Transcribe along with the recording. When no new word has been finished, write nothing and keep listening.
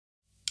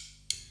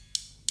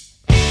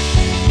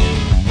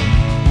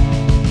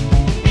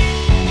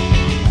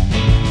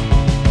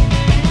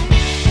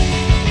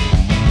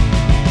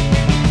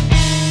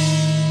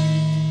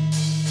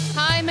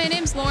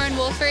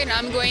and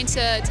I'm going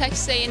to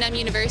Texas A&M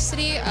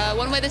University.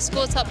 One way the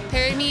school has helped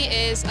prepare me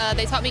is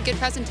they taught me good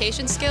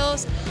presentation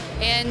skills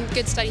and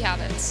good study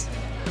habits.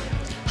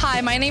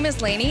 Hi, my name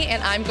is Lainey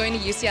and I'm going to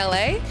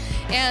UCLA,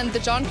 and the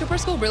John Cooper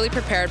School really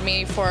prepared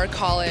me for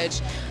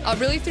college.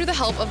 Really through the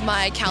help of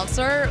my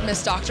counselor,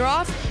 Ms.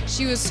 Doctoroff.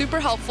 She was super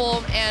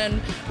helpful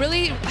and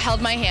really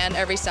held my hand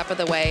every step of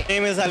the way. My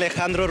name is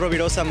Alejandro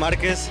Rovirosa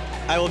Marquez.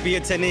 I will be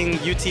attending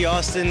UT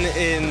Austin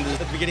in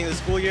the beginning of the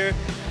school year,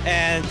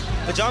 and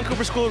the John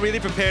Cooper School really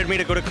prepared me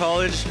to go to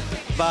college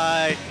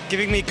by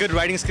giving me good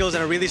writing skills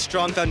and a really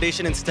strong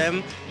foundation in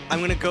STEM. I'm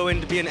going to go in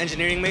to be an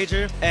engineering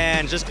major,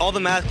 and just all the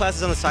math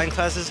classes and the science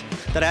classes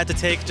that I had to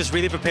take just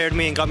really prepared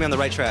me and got me on the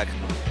right track.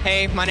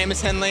 Hey, my name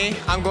is Henley.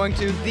 I'm going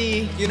to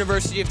the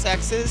University of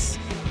Texas,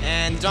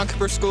 and the John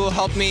Cooper School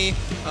helped me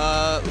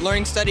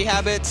learning study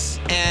habits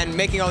and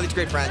making all these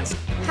great friends.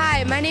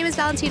 Hi, my name is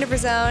Valentina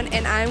Brazone,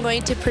 and I'm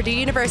going to Purdue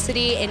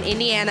University in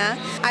Indiana.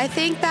 I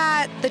think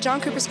that the John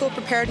Cooper School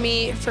prepared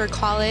me for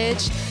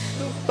college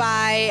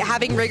by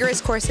having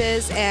rigorous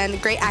courses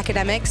and great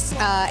academics,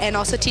 and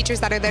also teachers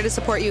that are there to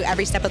support you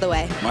every step of the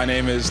way. My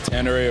name is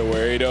Tanere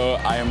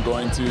Aguerido. I am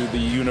going to the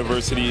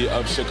University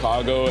of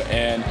Chicago,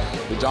 and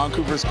the John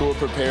Cooper School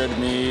prepared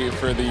me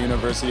for the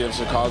University of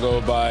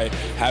Chicago by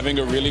having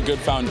a really good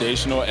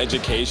foundational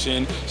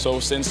education. So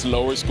since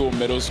lower school,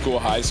 middle school,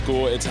 high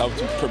school, it's helped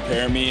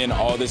prepare me in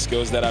all the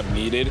skills that I've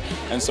needed.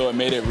 And so it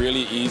made it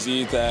really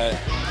easy that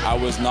I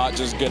was not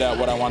just good at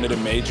what I wanted to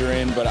major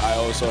in, but I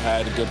also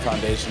had good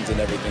foundations and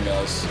everything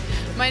else.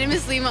 My name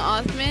is Lima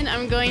Othman.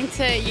 I'm going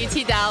to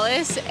UT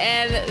Dallas,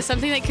 and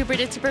something that Cooper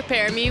did to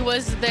prepare me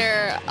was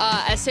their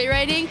essay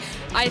writing.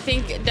 I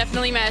think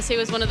definitely my essay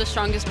was one of the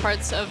strongest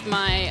parts of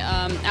my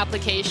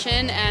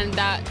application, and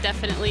that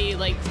definitely,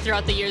 like,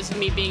 throughout the years of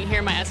me being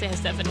here, my essay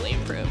has definitely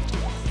improved.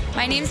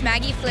 My name's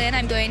Maggie Flynn.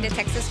 I'm going to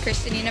Texas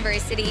Christian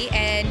University,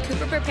 and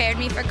Cooper prepared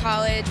me for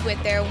college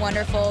with their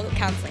wonderful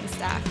counseling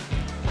staff.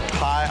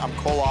 Hi, I'm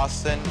Cole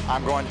Austin.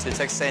 I'm going to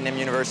Texas A&M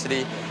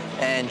University,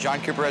 and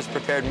John Cooper has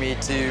prepared me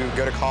to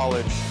go to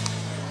college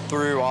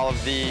through all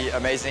of the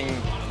amazing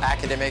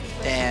academic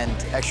and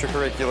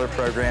extracurricular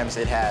programs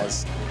it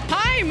has.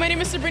 Hi, my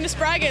name is Sabrina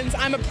Spraggins.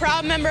 I'm a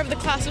proud member of the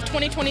class of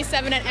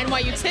 2027 at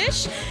NYU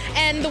Tisch,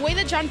 and the way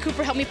that John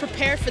Cooper helped me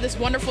prepare for this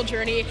wonderful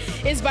journey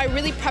is by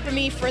really prepping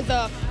me for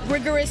the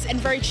rigorous and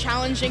very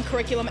challenging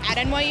curriculum at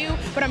NYU,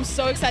 but I'm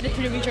so excited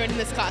to be joining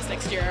this class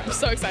next year. I'm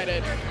so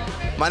excited.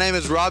 My name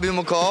is Robbie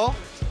McCall.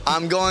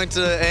 I'm going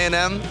to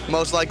A&M,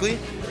 most likely,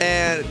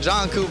 and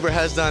John Cooper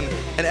has done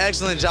an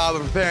excellent job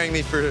of preparing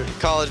me for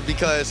college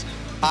because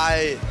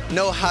I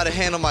know how to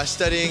handle my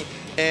studying,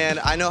 and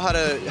I know how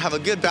to have a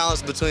good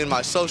balance between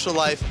my social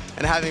life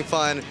and having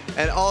fun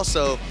and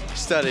also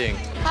studying.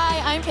 Hi,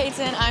 I'm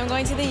Peyton. I'm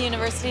going to the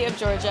University of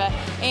Georgia,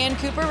 and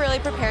Cooper really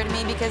prepared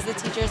me because the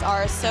teachers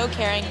are so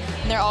caring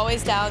and they're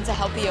always down to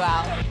help you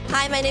out.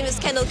 Hi, my name is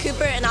Kendall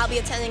Cooper, and I'll be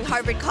attending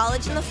Harvard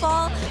College in the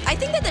fall. I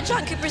think that the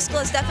John Cooper School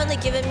has definitely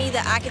given me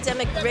the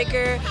academic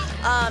rigor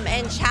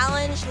and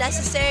challenge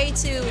necessary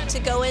to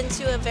go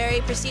into a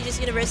very prestigious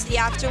university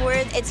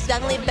afterward. It's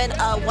definitely been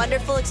a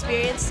wonderful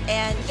experience,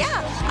 and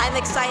yeah, I'm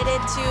excited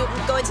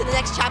to go into the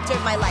next chapter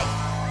of my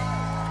life.